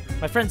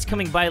 My friend's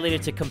coming by later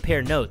to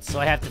compare notes, so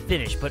I have to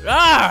finish, but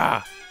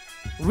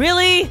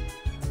really?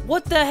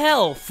 What the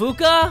hell,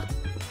 Fuka?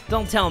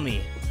 Don't tell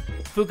me.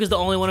 Fuka's the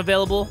only one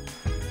available?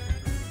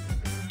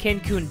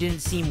 Ken-kun didn't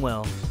seem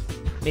well.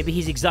 Maybe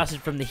he's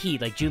exhausted from the heat,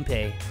 like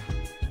Junpei.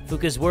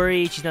 Fuka's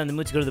worried, she's not in the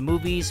mood to go to the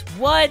movies.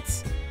 What?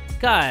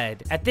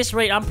 God, at this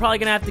rate, I'm probably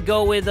gonna have to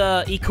go with,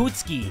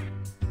 Ikutsuki.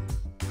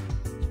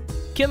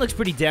 Ken looks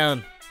pretty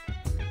down.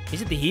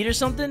 Is it the heat or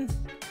something?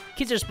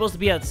 Kids are supposed to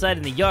be outside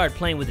in the yard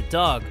playing with a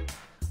dog.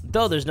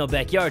 Though there's no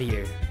backyard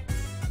here.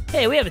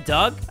 Hey, we have a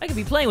dog. I could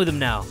be playing with him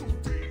now.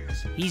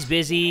 He's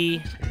busy.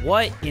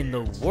 What in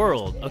the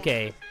world?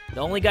 Okay,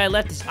 the only guy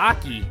left is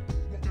Aki.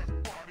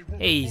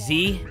 Hey,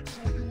 Z.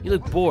 You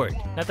look bored.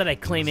 Not that I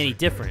claim any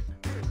different.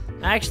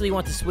 I actually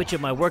want to switch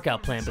up my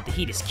workout plan, but the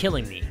heat is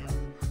killing me.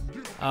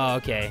 Oh,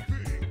 okay.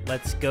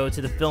 Let's go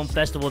to the film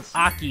festival with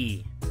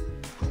Aki.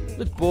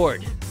 Look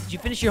bored. Did you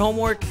finish your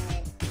homework?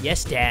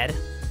 Yes, Dad.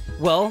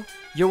 Well,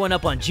 you're one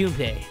up on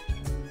Junpei.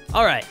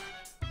 Alright.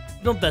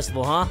 Film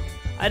festival, huh?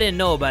 I didn't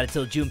know about it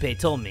till Junpei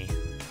told me.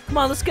 Come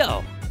on, let's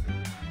go.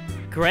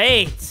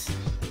 Great.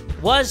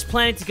 Was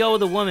planning to go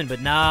with a woman, but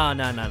no.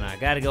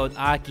 Gotta go with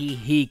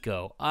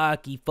Akihiko.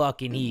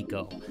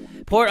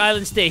 Aki-fucking-hiko. Port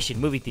Island Station,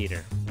 movie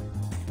theater.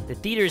 The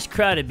theater is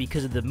crowded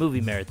because of the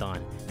movie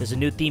marathon. There's a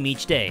new theme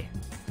each day.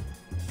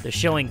 They're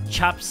showing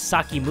chopped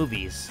sake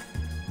movies.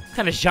 What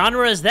kind of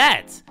genre is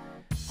that?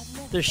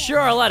 There sure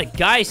are a lot of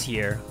guys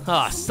here.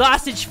 Ah,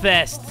 sausage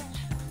fest.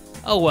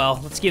 Oh well,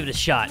 let's give it a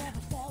shot.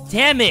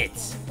 Damn it!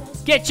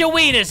 Get your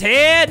wieners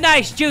here!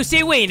 Nice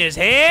juicy wieners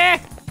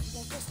here!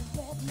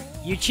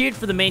 You cheered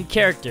for the main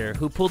character,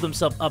 who pulled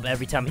himself up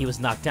every time he was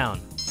knocked down.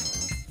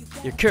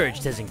 Your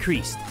courage has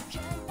increased.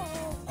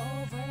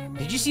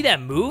 Did you see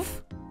that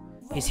move?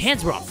 His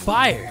hands were on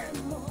fire.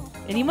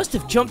 And he must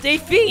have jumped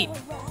 8 feet.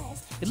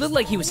 It looked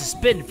like he was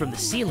suspended from the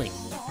ceiling.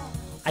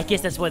 I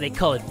guess that's why they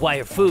call it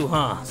wire fu,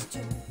 huh?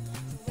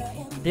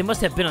 They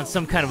must have been on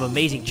some kind of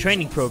amazing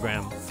training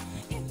program.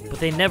 But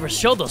they never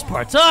showed those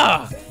parts.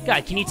 Ah!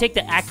 God, can you take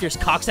the actor's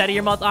cocks out of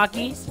your mouth,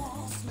 Aki?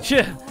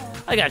 Phew,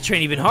 I gotta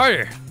train even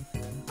harder.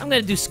 I'm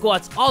gonna do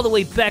squats all the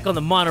way back on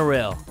the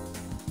monorail.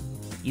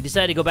 You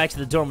decide to go back to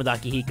the dorm with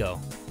Akihiko.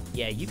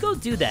 Yeah, you go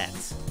do that.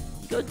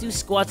 You go do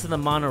squats on the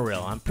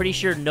monorail. I'm pretty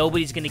sure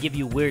nobody's gonna give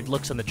you weird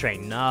looks on the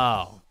train.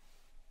 No.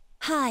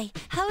 Hi,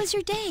 how was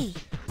your day?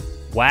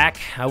 Whack.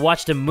 I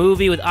watched a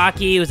movie with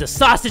Aki. It was a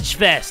sausage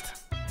fest.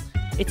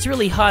 It's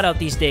really hot out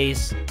these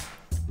days.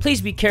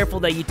 Please be careful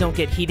that you don't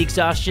get heat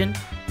exhaustion.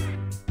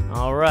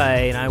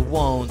 Alright, I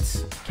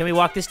won't. Can we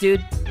walk this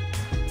dude?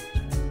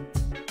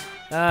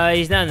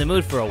 He's not in the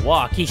mood for a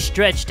walk. He's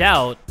stretched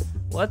out.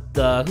 What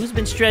the? Who's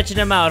been stretching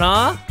him out,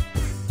 huh?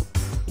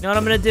 You know what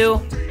I'm gonna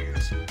do?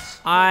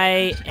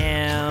 I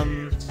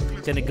am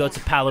gonna go to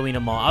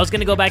Palomino Mall. I was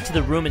gonna go back to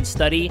the room and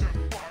study,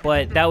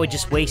 but that would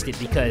just waste it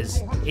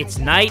because it's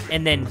night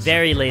and then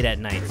very late at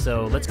night.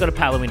 So let's go to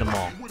Palomino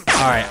Mall.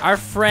 Alright, our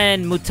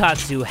friend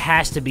Mutatsu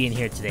has to be in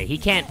here today. He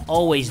can't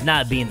always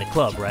not be in the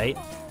club, right?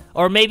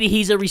 Or maybe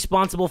he's a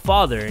responsible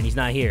father and he's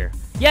not here.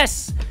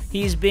 Yes,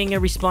 he's being a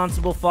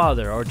responsible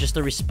father, or just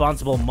a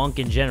responsible monk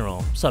in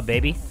general. What's up,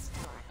 baby?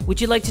 Would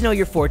you like to know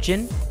your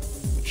fortune?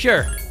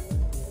 Sure.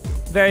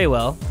 Very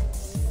well.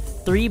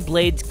 3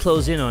 blades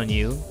close in on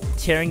you,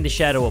 tearing the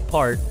shadow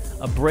apart.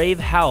 A brave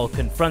howl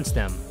confronts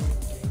them.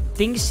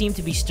 Things seem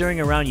to be stirring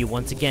around you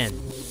once again.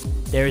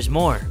 There is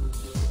more.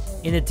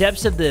 In the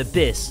depths of the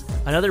abyss,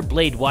 another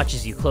blade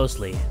watches you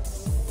closely.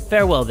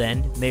 Farewell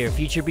then, may your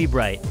future be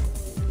bright.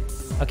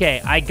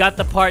 Okay, I got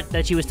the part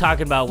that she was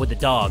talking about with the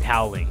dog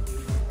howling.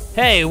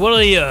 Hey, what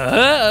are you?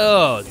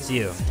 Oh, it's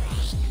you.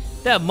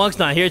 That monk's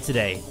not here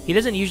today. He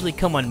doesn't usually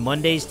come on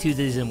Mondays,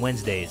 Tuesdays, and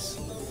Wednesdays.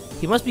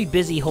 He must be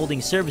busy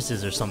holding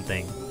services or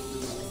something.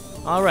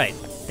 Alright,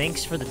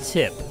 thanks for the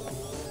tip.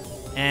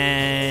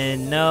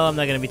 And no, I'm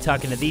not going to be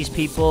talking to these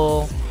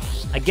people.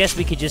 I guess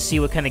we could just see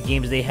what kind of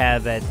games they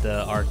have at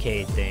the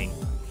arcade thing.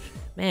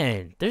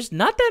 Man, there's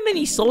not that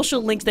many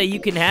social links that you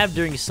can have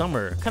during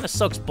summer. Kind of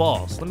sucks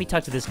balls. Let me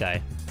talk to this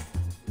guy.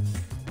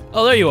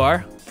 Oh, there you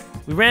are.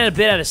 We ran a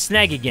bit out of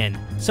snag again.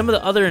 Some of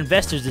the other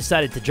investors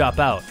decided to drop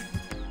out.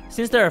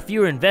 Since there are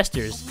fewer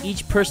investors,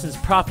 each person's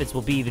profits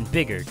will be even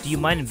bigger. Do you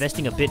mind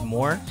investing a bit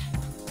more?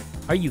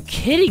 Are you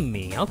kidding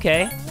me?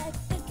 Okay.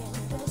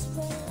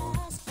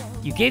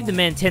 You gave the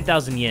man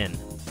 10,000 yen.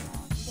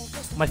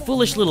 My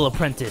foolish little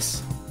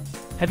apprentice.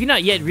 Have you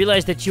not yet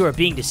realized that you are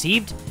being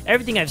deceived?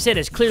 Everything I've said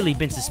has clearly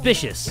been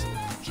suspicious.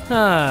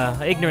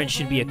 Ignorance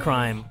should be a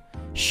crime.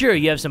 Sure,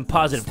 you have some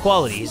positive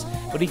qualities,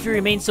 but if you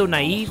remain so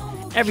naive,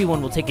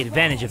 everyone will take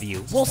advantage of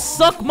you. Well,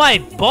 suck my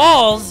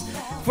balls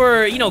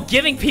for, you know,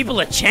 giving people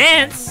a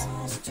chance.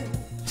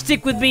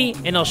 Stick with me,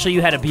 and I'll show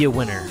you how to be a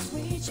winner.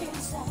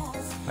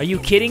 Are you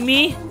kidding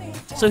me?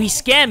 So he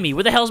scammed me.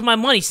 Where the hell's my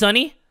money,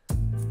 sonny?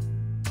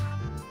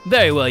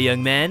 Very well,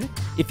 young man.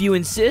 If you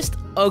insist,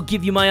 I'll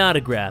give you my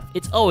autograph.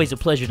 It's always a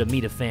pleasure to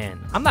meet a fan.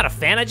 I'm not a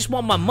fan, I just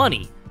want my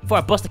money before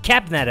I bust a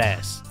cap in that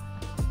ass.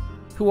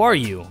 Who are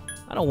you?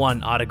 I don't want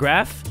an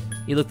autograph.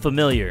 You look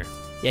familiar.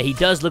 Yeah, he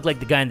does look like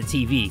the guy on the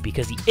TV,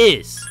 because he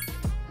is.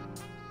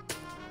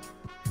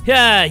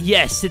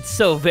 Yes, it's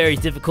so very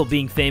difficult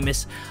being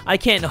famous. I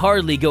can't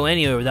hardly go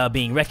anywhere without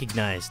being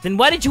recognized. Then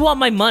why did you want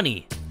my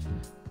money?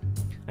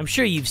 I'm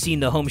sure you've seen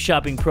the home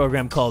shopping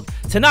program called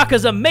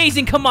Tanaka's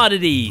Amazing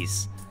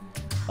Commodities.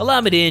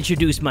 Allow me to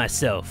introduce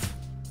myself.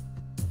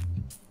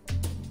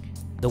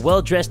 The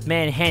well-dressed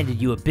man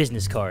handed you a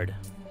business card.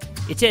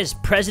 It says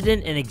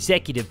President and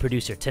Executive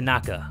Producer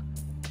Tanaka.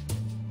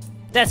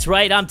 That's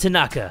right, I'm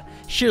Tanaka.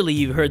 Surely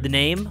you've heard the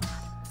name.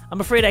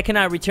 I'm afraid I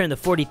cannot return the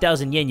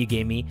 40,000 yen you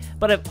gave me,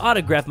 but I've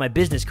autographed my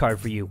business card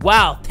for you.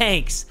 Wow,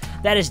 thanks.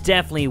 That is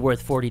definitely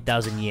worth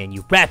 40,000 yen,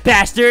 you rat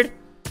bastard.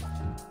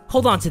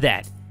 Hold on to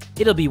that.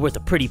 It'll be worth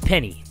a pretty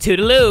penny.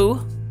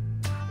 Toodaloo.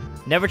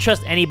 Never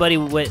trust anybody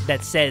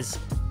that says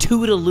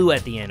toodaloo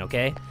at the end,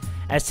 okay?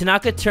 As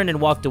Tanaka turned and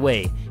walked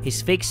away,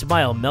 his fake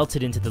smile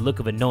melted into the look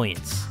of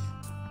annoyance.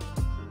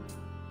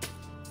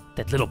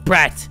 That little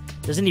brat!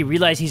 Doesn't he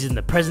realize he's in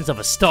the presence of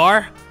a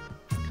star?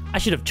 I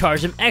should have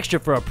charged him extra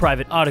for a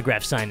private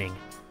autograph signing.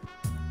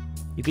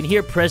 You can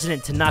hear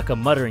President Tanaka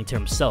muttering to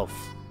himself.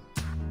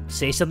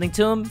 Say something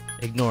to him?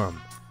 Ignore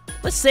him.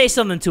 Let's say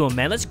something to him,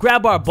 man. Let's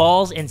grab our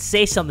balls and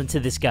say something to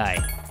this guy.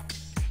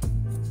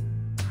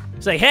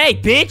 It's like, hey,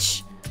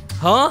 bitch!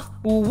 Huh?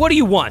 What do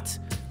you want?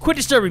 Quit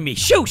disturbing me.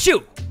 Shoot,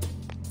 shoot!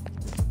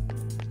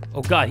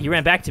 Oh god, he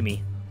ran back to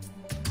me.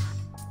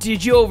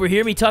 Did you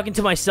overhear me talking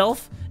to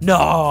myself?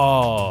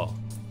 No!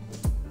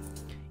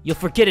 You'll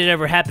forget it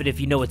ever happened if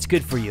you know what's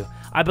good for you.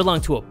 I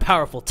belong to a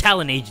powerful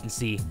talent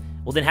agency.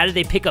 Well then how did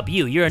they pick up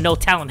you? You're a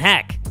no-talent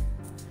hack.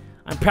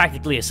 I'm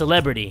practically a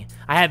celebrity.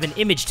 I have an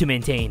image to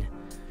maintain.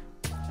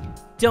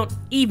 Don't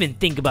even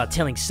think about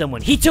telling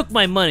someone he took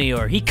my money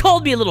or he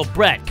called me a little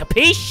brat,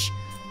 capiche?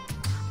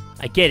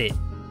 I get it.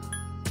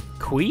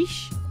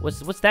 Quiche?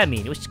 What's that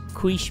mean? What's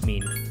quiche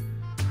mean?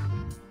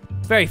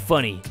 Very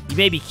funny. You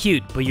may be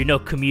cute, but you're no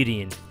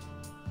comedian.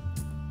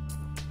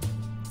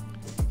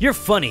 You're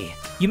funny.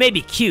 You may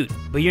be cute,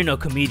 but you're no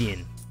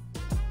comedian.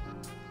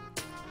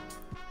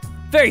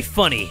 Very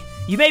funny.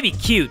 You may be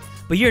cute,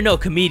 but you're no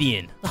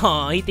comedian.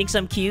 Aw, he thinks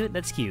I'm cute?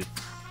 That's cute.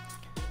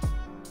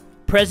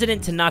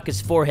 President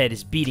Tanaka's forehead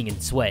is beating in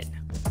sweat.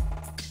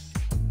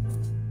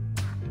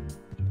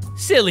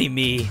 Silly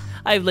me.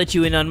 I've let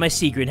you in on my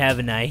secret,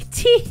 haven't I?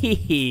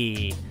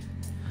 Tee-hee-hee.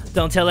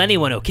 Don't tell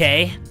anyone,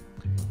 okay?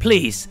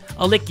 Please,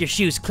 I'll lick your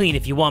shoes clean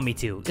if you want me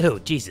to. Oh,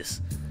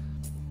 Jesus.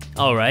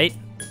 Alright.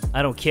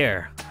 I don't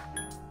care.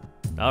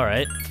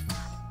 Alright.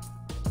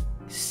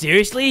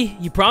 Seriously?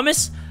 You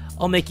promise?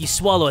 I'll make you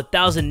swallow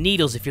 1,000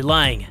 needles if you're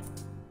lying.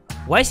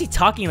 Why is he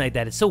talking like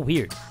that? It's so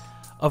weird.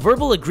 A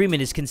verbal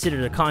agreement is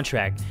considered a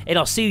contract, and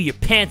I'll sue your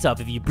pants off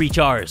if you breach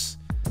ours.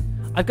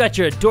 I've got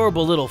your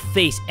adorable little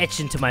face etched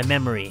into my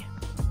memory.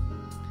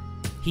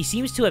 He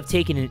seems to have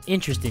taken an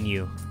interest in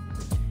you.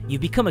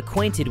 You've become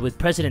acquainted with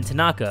President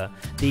Tanaka,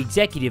 the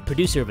executive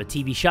producer of a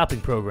TV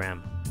shopping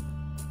program.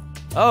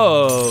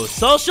 Oh,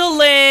 social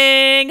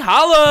link!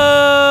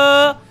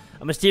 Holla!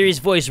 A mysterious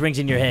voice rings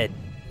in your head.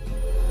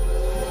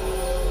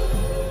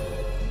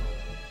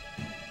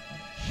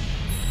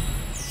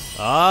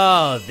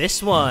 Oh,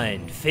 this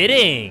one.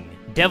 Fitting.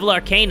 Devil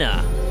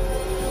Arcana.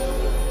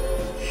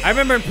 I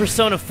remember in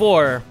Persona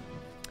 4,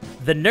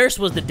 the nurse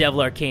was the Devil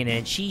Arcana,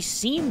 and she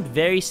seemed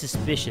very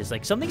suspicious.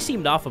 Like, something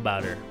seemed off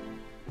about her.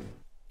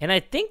 And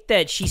I think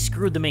that she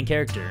screwed the main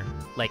character.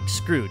 Like,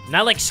 screwed.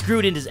 Not like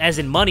screwed in as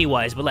in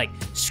money-wise, but like,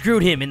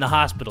 screwed him in the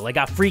hospital. Like,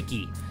 got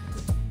freaky.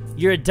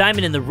 You're a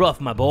diamond in the rough,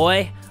 my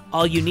boy.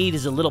 All you need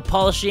is a little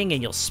polishing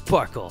and you'll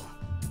sparkle.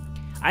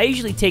 I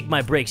usually take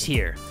my breaks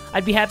here.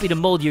 I'd be happy to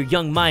mold your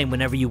young mind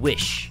whenever you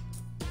wish.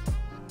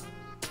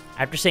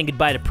 After saying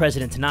goodbye to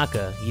President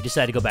Tanaka, you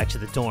decide to go back to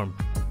the dorm.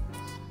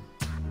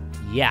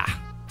 Yeah.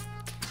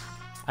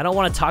 I don't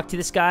want to talk to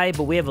this guy,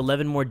 but we have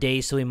 11 more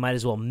days, so we might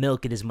as well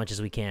milk it as much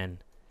as we can.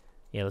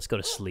 Yeah, let's go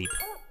to sleep.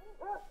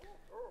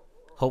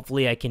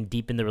 Hopefully I can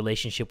deepen the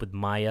relationship with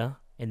Maya,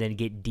 and then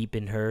get deep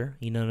in her,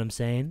 you know what I'm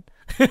saying?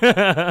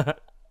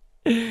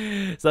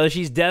 So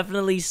she's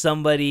definitely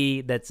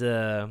somebody that's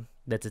a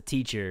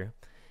teacher,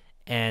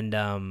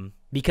 and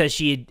because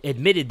she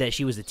admitted that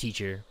she was a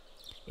teacher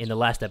in the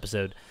last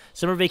episode.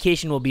 Summer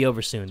vacation will be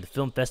over soon. The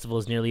film festival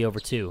is nearly over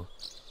too.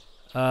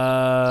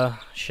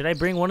 Should I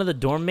bring one of the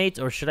dorm mates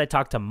or should I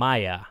talk to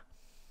Maya?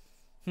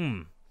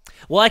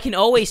 Well, I can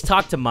always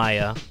talk to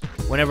Maya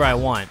whenever I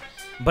want,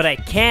 but I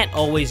can't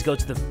always go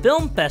to the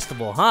film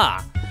festival,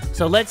 huh?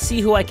 So let's see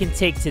who I can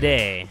take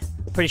today.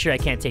 Pretty sure I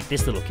can't take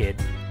this little kid.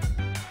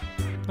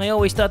 I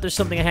always thought there's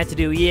something I had to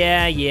do.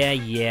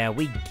 Yeah,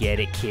 we get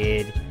it,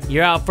 kid.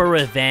 You're out for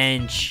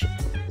revenge.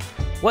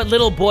 What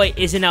little boy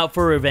isn't out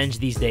for revenge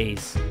these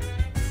days?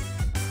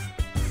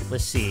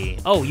 Let's see.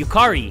 Oh,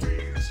 Yukari.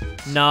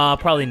 Nah,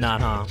 probably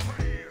not, huh?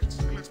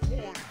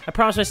 I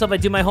promised myself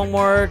I'd do my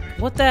homework.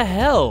 What the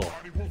hell?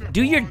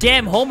 Do your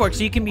damn homework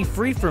so you can be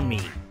free from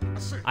me.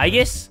 I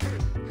guess?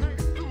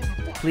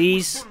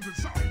 Please?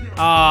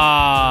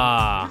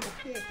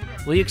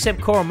 Will you accept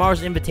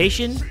Koromaru's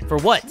invitation? For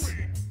what?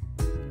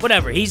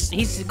 Whatever, he's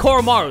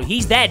Koromaru.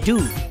 He's that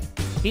dude.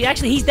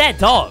 He's that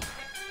dog.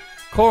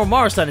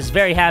 Koromaru-san is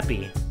very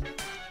happy.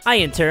 I,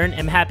 in turn,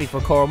 am happy for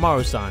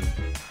Koromaru-san.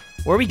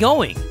 Where are we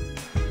going?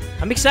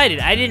 I'm excited.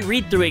 I didn't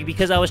read through it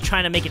because I was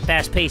trying to make it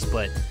fast-paced,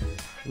 but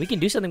we can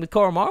do something with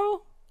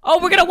Koromaru? Oh,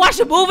 we're gonna watch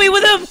a movie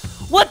with him?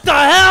 What the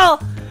hell?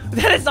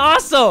 That is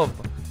awesome.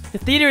 The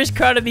theater is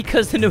crowded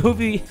because the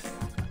movie...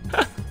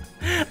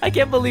 I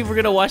can't believe we're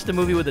gonna watch the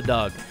movie with a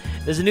dog.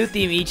 There's a new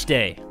theme each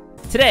day.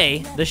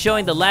 Today, they're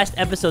showing the last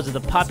episodes of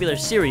the popular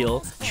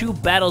serial, True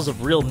Battles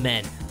of Real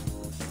Men.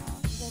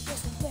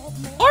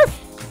 Arf!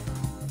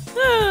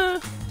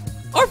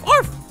 Arf,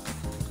 arf!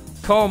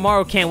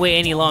 Koromaru can't wait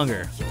any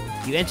longer.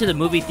 You enter the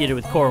movie theater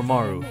with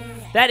Koromaru.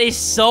 That is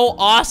so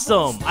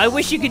awesome! I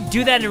wish you could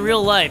do that in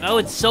real life. I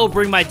would so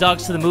bring my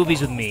dogs to the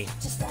movies with me.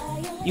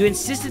 You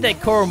insisted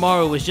that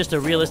Koromaru was just a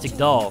realistic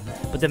doll,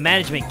 but the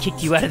management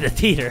kicked you out of the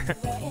theater.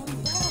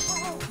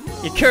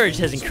 Your courage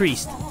has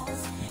increased.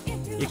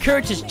 Your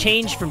courage has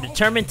changed from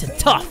determined to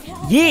tough.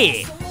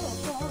 Yeah!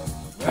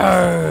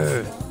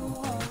 Arrgh.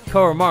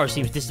 Koromaru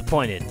seems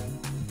disappointed.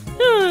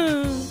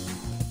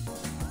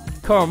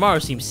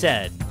 Koromaru seems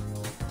sad.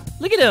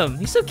 Look at him,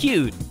 he's so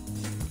cute.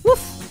 Woof!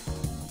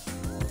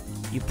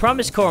 You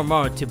promised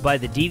Koromaru to buy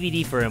the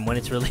DVD for him when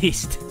it's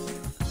released.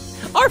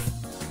 Arf!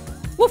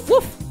 Woof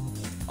woof!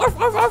 Arf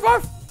arf arf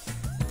arf!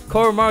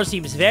 Koromaru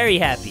seems very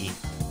happy.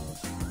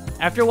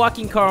 After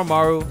walking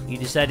Koromaru, you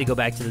decide to go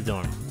back to the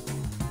dorm.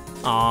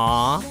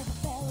 Aww,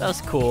 that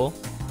was cool.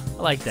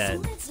 I like that.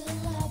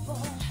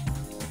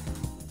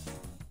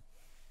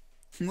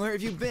 Where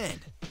have you been?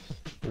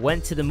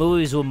 Went to the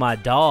movies with my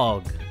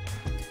dog.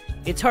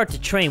 It's hard to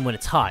train when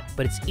it's hot,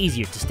 but it's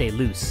easier to stay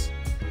loose.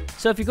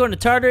 So if you're going to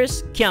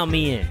Tartarus, count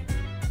me in.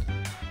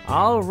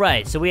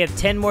 Alright, so we have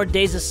 10 more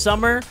days of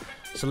summer,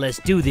 so let's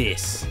do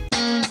this.